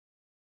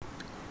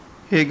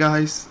Hey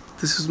guys,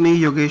 this is me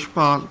Yogesh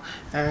Pal,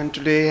 and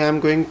today I am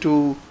going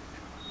to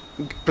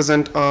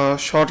present a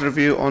short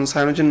review on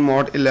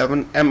Cyanogenmod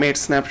 11 M8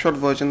 snapshot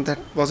version that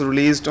was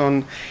released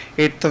on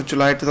 8th of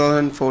July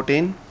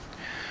 2014.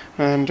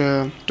 And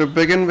to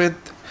begin with,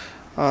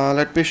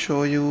 let me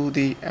show you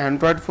the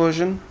Android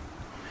version.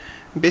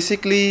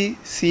 Basically,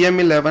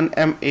 CM11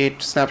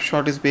 M8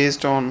 snapshot is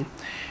based on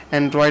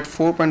Android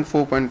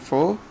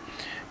 4.4.4,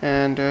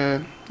 and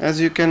as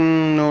you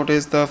can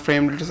notice, the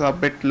frame rates are a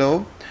bit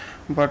low,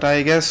 but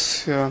I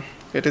guess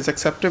it is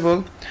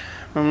acceptable.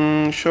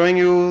 Showing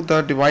you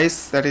the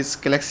device, that is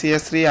Galaxy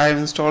S3. I have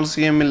installed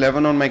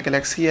CM11 on my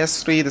Galaxy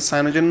S3. The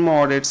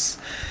Cyanogenmod, it's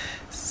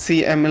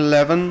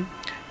CM11,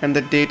 and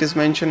the date is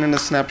mentioned in the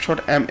snapshot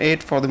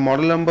M8 for the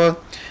model number,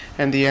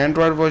 and the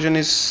Android version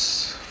is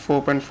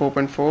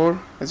 4.4.4.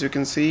 as you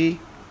can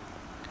see,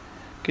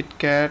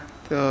 KitKat,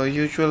 the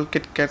usual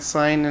KitKat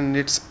sign, and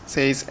it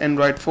says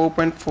Android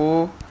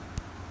 4.4.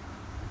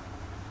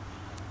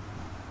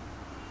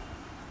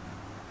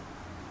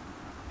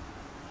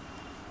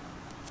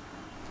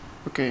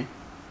 Okay,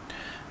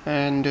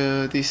 and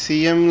the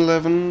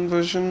CM11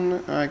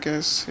 version, I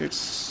guess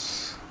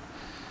it's,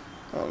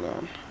 hold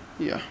on,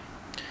 yeah,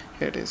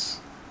 here it is,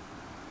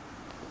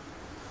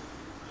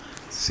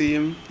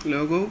 CM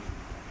logo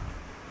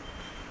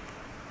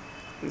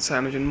and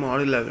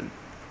Cyanogenmod 11.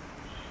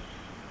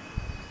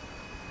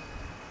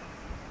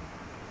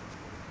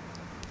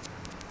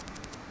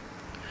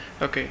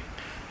 Okay,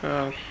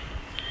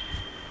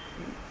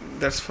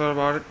 that's for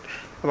about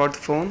the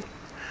phone.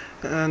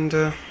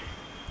 And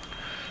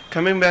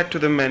coming back to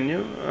the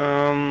menu,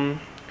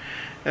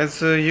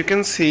 as you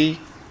can see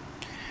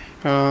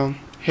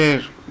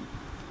here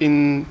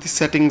in the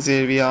settings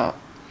area,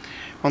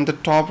 on the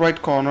top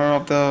right corner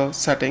of the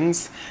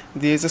settings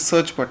there is a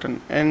search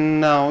button,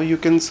 and now you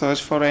can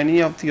search for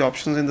any of the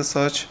options in the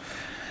search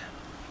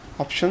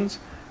options.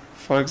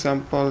 For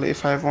example,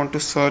 if I want to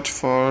search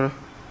for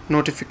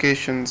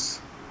notifications,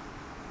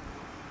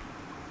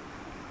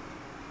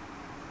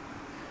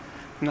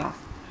 now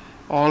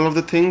all of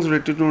the things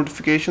related to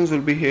notifications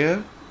will be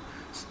here,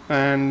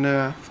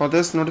 and for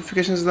this,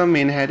 notifications is the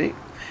main heading,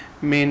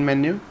 main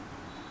menu,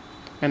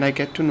 and I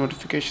get to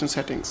notification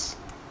settings.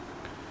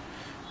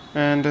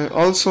 And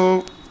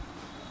also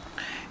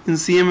in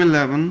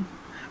CM11,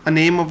 a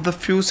name of the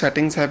few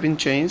settings have been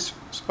changed.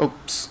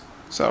 Oops,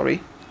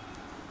 sorry.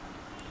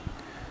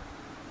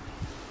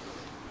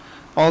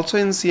 Also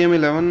in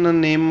CM11, the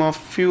name of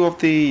few of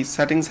the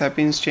settings have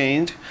been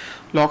changed.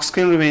 Lock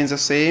screen remains the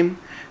same,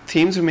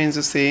 themes remains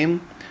the same,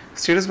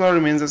 status bar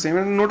remains the same,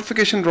 and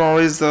notification drawer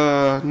is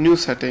the new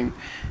setting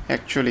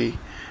actually,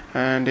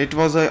 and it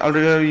was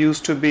earlier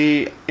used to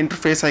be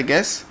interface, I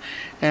guess.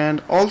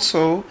 And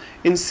also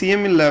in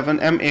CM11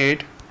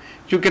 M8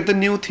 you get the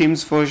new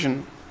themes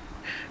version,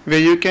 where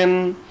you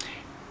can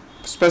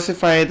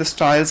specify the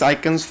styles,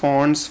 icons,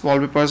 fonts,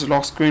 wallpapers,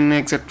 lock screen,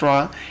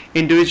 etc.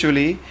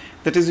 individually.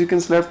 That is, you can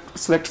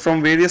select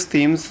from various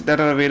themes that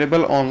are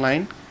available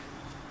online.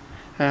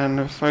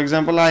 And for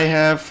example, I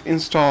have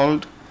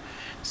installed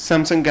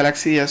Samsung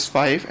Galaxy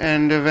S5,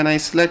 and when I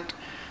select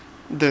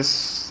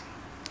this,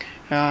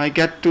 I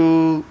get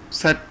to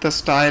set the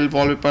style,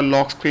 wallpaper,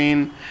 lock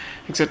screen,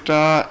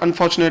 etc.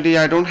 Unfortunately,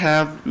 I don't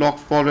have lock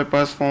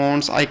wallpapers,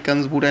 fonts,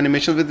 icons, boot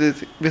animations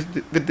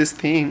with this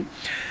theme,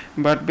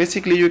 but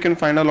basically you can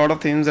find a lot of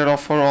themes that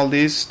offer all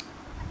these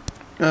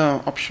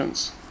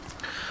options.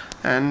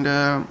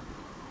 And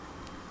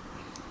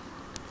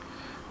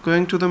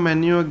going to the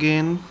menu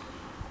again,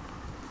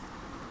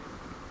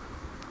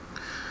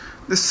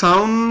 the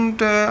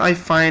sound I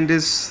find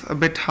is a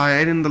bit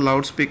higher in the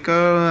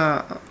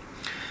loudspeaker.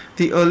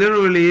 The earlier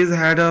release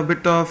had a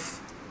bit of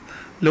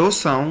low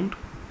sound,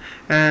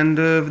 and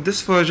with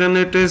this version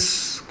it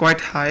is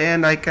quite high,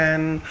 and I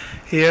can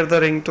hear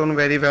the ringtone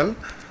very well.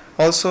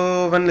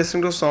 Also, when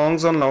listening to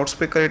songs on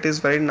loudspeaker, it is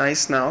very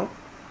nice now.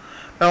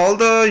 All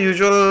the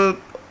usual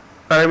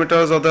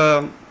parameters or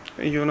the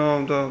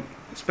the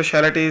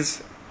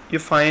specialities you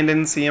find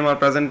in CM are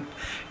present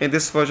in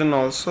this version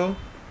also.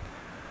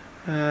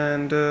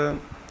 And the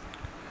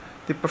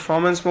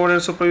performance mode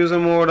and super user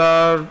mode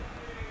are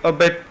a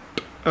bit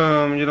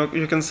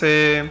you can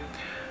say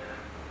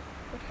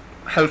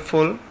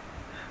helpful.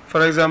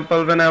 For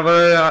example,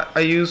 whenever I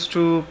used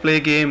to play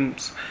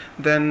games,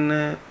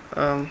 then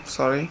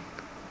sorry,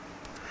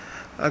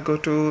 I go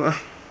to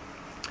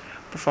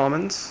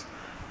performance,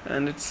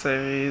 and it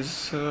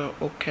says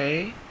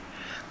okay,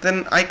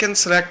 then I can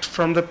select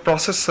from the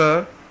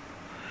processor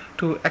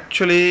to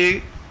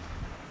actually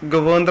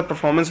govern the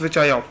performance which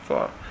I opt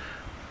for.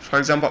 For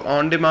example,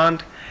 on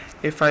demand,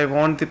 if I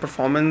want the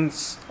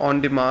performance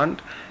on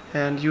demand,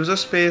 and user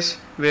space,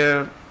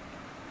 where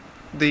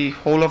the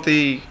whole of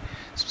the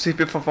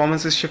CPU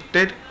performance is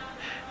shifted,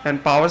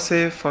 and power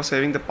save for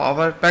saving the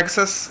power.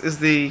 Access is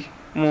the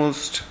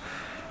most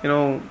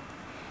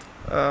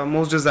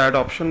most desired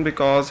option,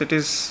 because it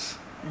is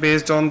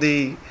based on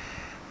the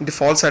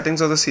default settings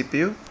of the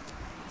CPU.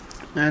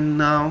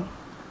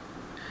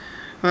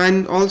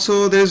 And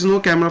also there is no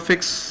camera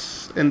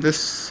fix in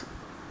this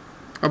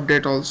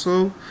update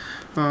also.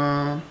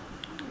 uh,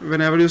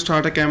 Whenever you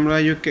start a camera,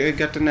 you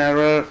get an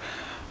error,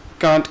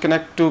 can't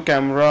connect to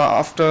camera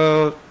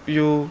after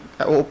you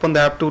open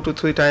the app 2 to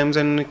 3 times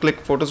and click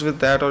photos with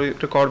that or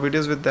record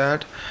videos with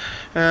that.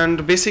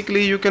 And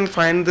basically you can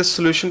find this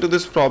solution to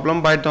this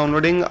problem by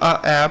downloading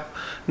a app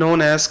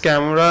known as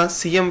Camera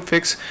CM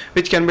Fix,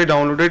 which can be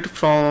downloaded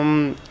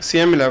from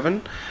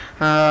CM11.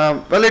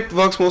 Well, it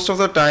works most of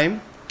the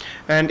time,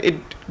 and it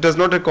does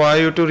not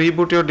require you to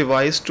reboot your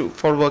device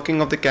for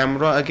working of the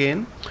camera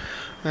again.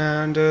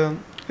 And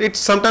it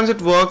sometimes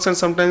it works and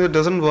sometimes it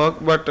doesn't work,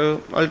 but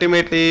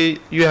ultimately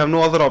you have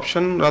no other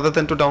option rather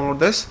than to download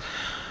this.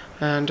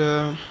 And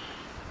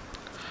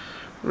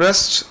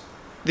rest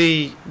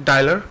the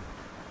dialer.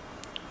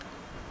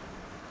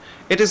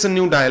 It is a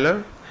new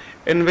dialer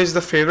in which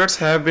the favorites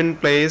have been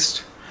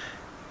placed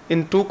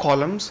in 2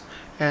 columns,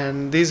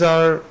 and these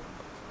are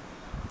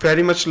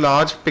very much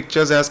large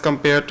pictures as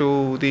compared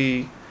to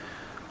the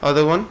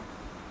other one,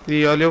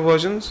 the earlier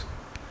versions.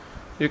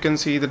 You can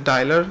see the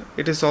dialer,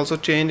 it is also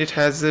changed. It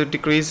has a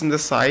decrease in the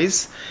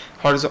size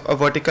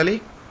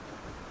vertically.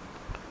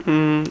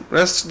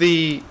 Rest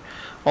the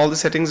all the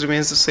settings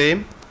remains the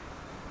same.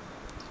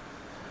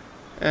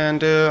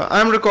 And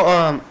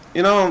I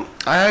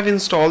have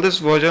installed this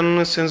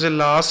version since the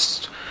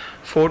last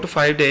 4 to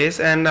 5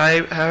 days, and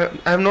I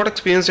have not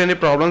experienced any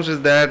problems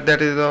with that.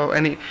 That is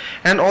any,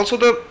 and also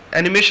the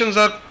animations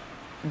are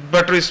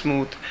buttery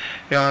smooth.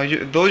 Yeah,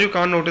 though you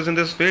can't notice in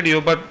this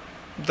video, but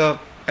the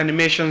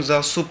animations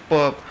are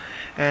superb.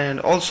 And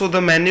also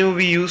the menu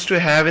we used to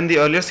have in the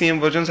earlier CM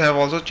versions have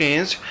also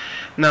changed.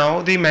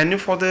 Now the menu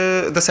for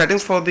the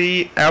settings for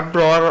the app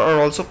drawer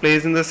are also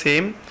placed in the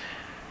same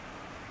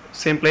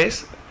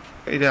place.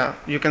 Yeah,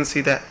 you can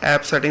see the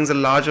app settings, the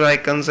larger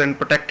icons and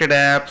protected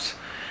apps,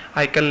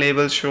 icon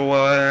labels show,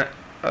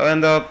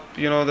 and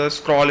the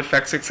scroll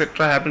effects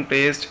etc. have been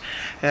placed.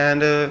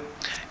 And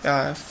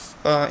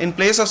in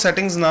place of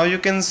settings now you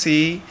can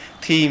see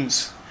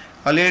themes.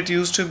 Earlier it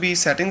used to be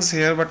settings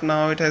here, but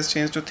now it has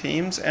changed to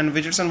themes, and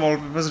widgets and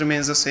wallpapers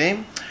remains the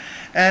same.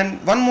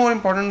 And one more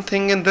important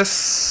thing in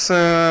this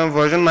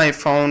version I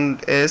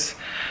found is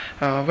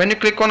when you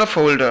click on a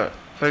folder.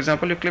 For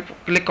example, you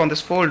click on this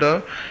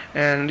folder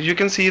and you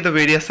can see the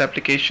various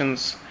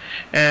applications,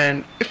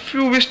 and if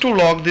you wish to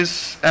log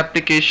these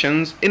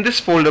applications in this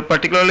folder,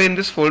 particularly in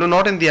this folder,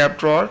 not in the app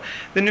drawer,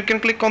 then you can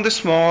click on the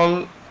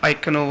small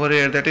icon over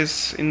here that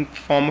is in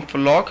form of a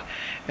log,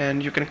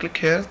 and you can click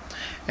here,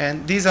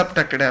 and these are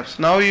protected apps.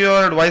 Now you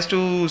are advised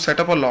to set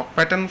up a lock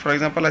pattern. For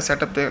example, I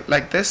set up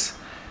like this.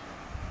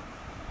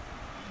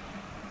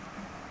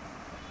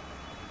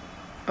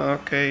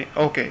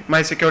 Okay,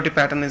 my security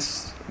pattern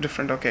is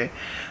different. Okay,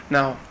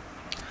 now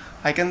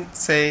I can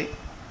say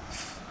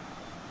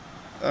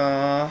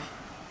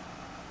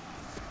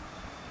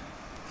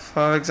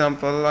for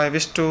example, I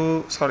wish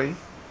to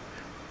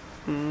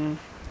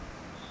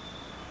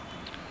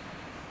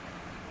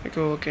I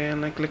go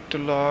again, I click to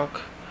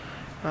lock,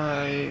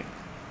 I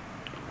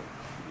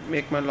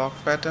make my lock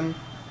pattern.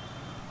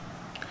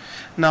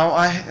 Now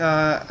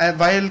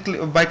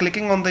by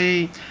clicking on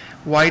the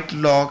white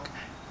lock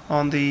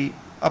on the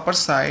upper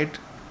side,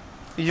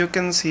 you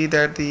can see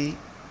that the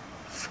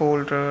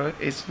folder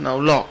is now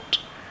locked.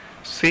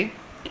 See,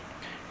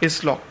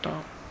 it's locked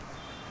now.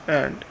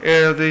 And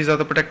these are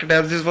the protected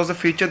apps. This was a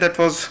feature that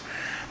was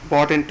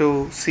bought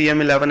into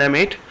CM11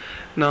 M8.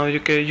 Now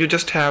you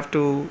just have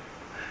to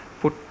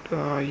put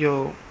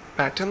your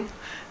pattern,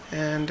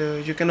 and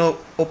you can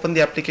open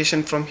the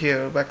application from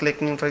here by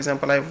clicking. For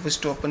example, I wish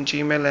to open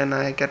Gmail and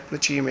I get the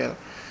Gmail.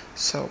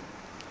 So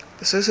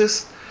this is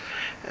it.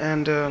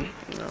 And no,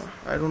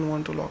 I don't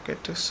want to lock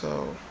it,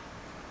 so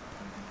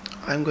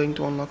I'm going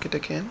to unlock it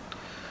again.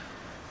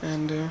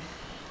 And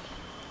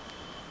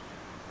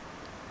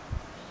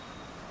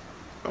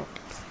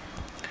okay,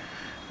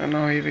 and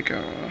now here we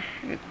go.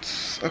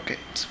 It's okay,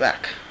 it's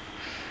back.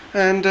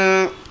 And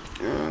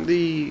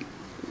the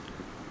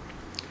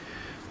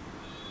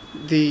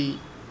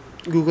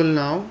Google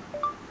Now,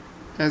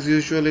 as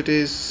usual,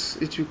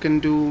 you can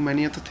do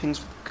many other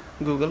things with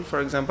Google. For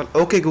example,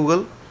 okay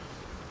Google,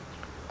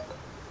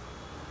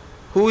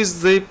 who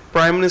is the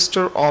Prime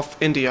Minister of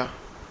India?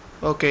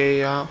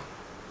 Okay, I'm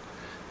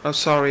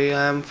sorry,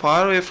 I am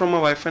far away from my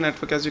Wi-Fi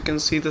network. As you can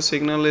see, the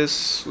signal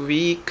is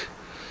weak,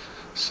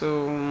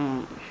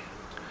 so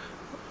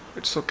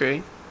it's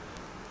okay.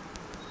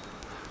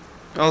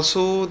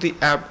 Also, the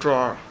app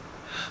drawer,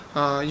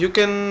 you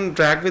can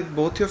drag with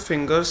both your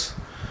fingers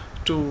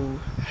to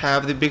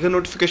have the bigger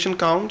notification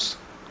counts,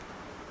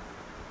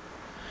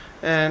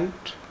 and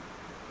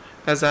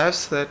as I have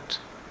said,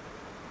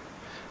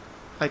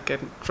 I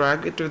can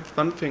drag it with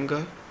one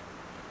finger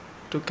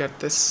to get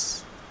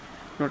this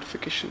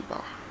notification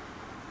bar.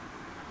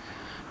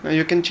 Now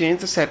you can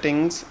change the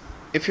settings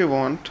if you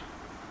want,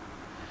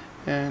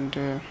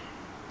 and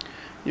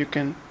you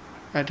can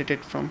edit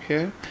it from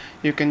here.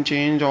 You can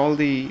change all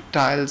the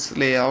tiles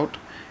layout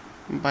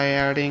by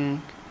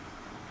adding,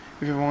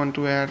 if you want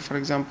to add, for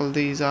example,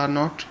 these have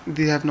not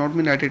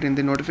been added in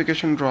the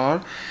notification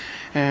drawer,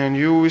 and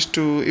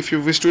if you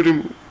wish to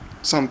remove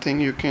something,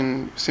 you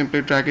can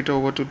simply drag it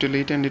over to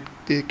delete, and it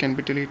can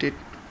be deleted.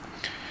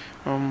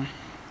 Not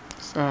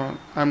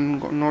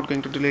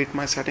going to delete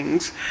my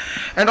settings.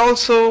 And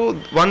also,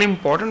 one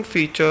important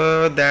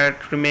feature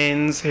that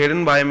remains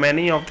hidden by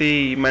many of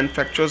the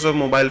manufacturers of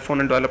mobile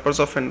phone and developers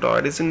of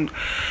Android is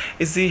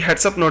the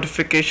heads up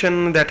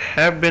notification that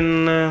have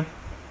been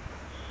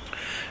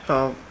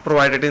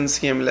provided in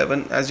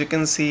CM11. As you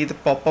can see, the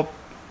pop-up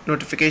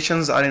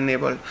notifications are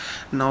enabled.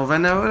 Now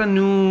whenever a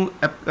new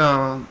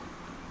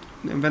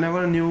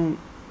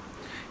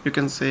you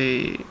can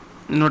say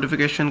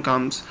notification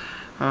comes,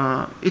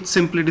 it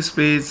simply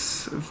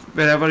displays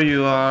wherever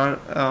you are.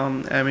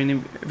 I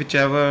mean,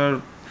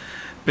 whichever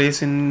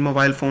place in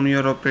mobile phone you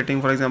are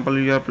operating. For example,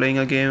 you are playing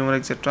a game or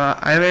etc.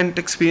 I haven't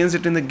experienced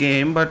it in the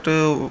game, but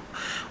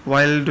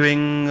while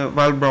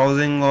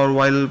browsing or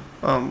while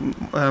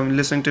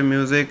listening to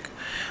music,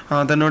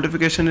 the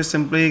notification is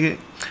simply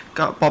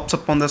pops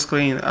up on the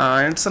screen.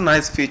 It's a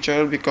nice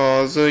feature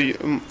because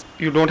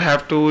you don't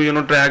have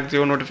to drag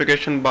your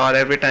notification bar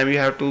every time you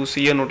have to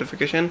see a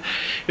notification.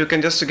 You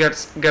can just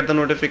get the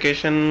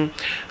notification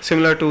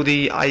similar to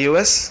the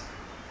iOS,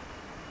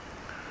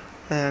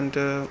 and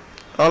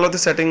all of the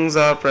settings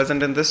are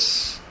present in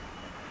this.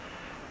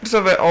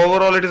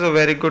 Overall it is a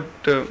very good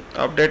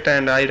update,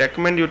 and I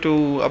recommend you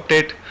to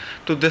update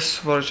to this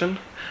version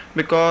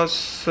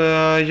because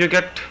you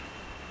get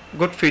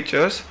good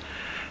features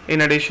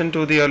in addition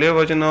to the earlier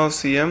version of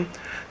CM,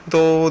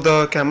 though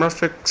the camera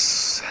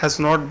fix has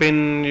not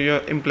been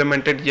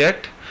implemented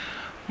yet,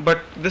 but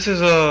this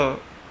is a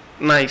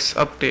nice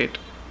update.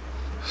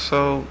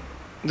 So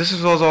this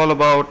was all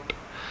about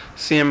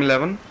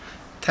CM11.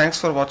 Thanks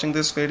for watching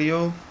this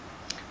video.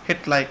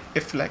 Hit like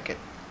if you like it.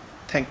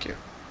 Thank you.